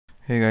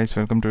Hey guys,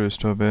 welcome to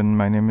Restobin.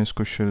 My name is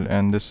Kushal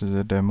and this is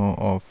a demo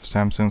of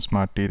Samsung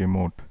Smart T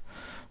remote.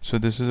 So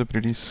this is a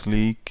pretty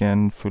sleek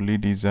and fully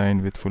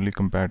designed with fully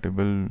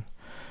compatible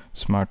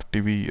Smart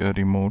TV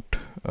remote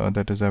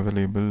that is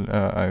available,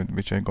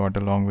 which I got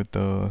along with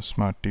the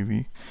Smart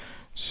TV.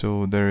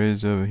 So there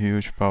is a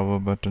huge power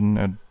button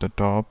at the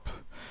top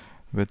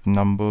with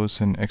numbers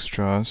and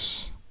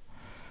extras.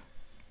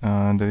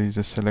 There is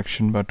a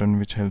selection button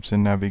which helps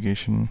in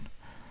navigation,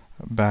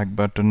 back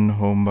button,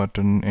 home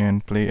button,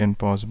 and play and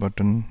pause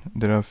button.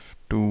 There are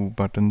two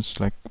buttons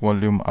like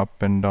volume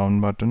up and down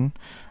button,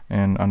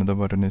 and another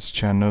button is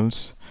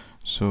channels.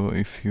 So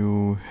if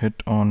you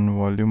hit on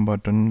volume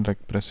button,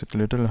 like press it a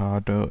little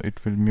harder,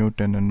 it will mute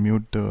and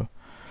unmute the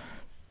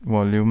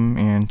volume,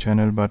 and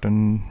channel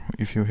button,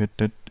 if you hit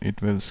it,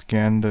 it will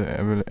scan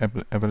the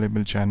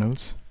available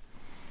channels.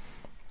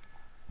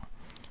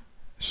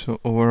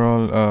 So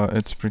overall,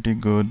 it's pretty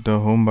good. The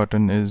home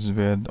button is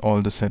where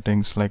all the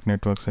settings like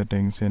network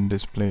settings and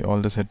display,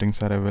 all the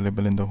settings are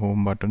available in the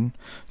home button.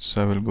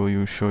 So I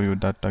will show you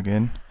that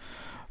again.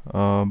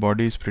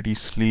 Body is pretty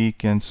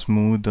sleek and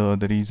smooth.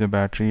 There is a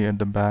battery at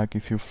the back.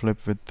 If you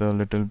flip with a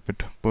little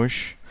bit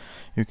push,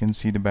 you can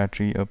see the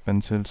battery, a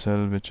pencil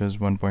cell which is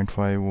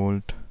 1.5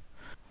 volt.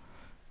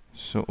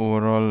 So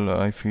overall,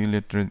 I feel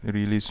it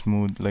really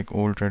smooth, like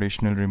old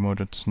traditional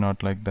remote. It's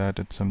not like that.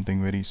 It's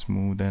something very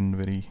smooth and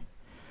very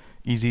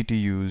easy to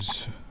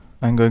use.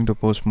 I'm going to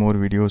post more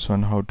videos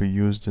on how to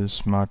use this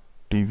smart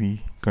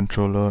TV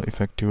controller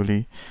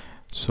effectively,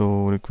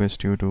 so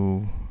request you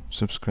to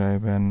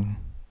subscribe and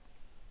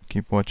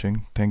keep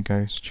watching. Thank you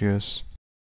guys. Cheers.